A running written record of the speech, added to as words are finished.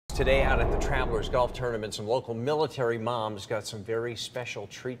Today out at the Travelers Golf Tournament, some local military moms got some very special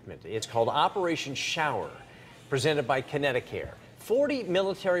treatment. It's called Operation Shower, presented by Connecticut. 40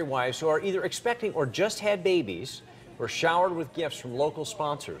 military wives who are either expecting or just had babies were showered with gifts from local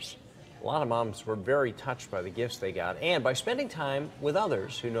sponsors. A lot of moms were very touched by the gifts they got and by spending time with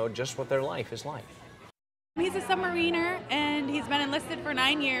others who know just what their life is like. He's a submariner and he's been enlisted for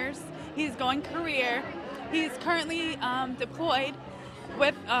 9 years. He's going career. He's currently deployed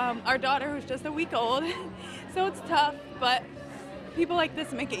with our daughter who's just a week old. So it's tough, but people like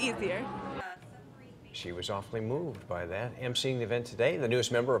this make it easier. She was awfully moved by that. Emceeing the event today, the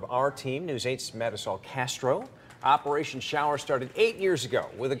newest member of our team, News 8's Marisol Castro. Operation Shower started 8 years ago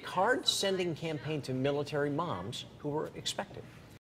with a card-sending campaign to military moms who were expecting.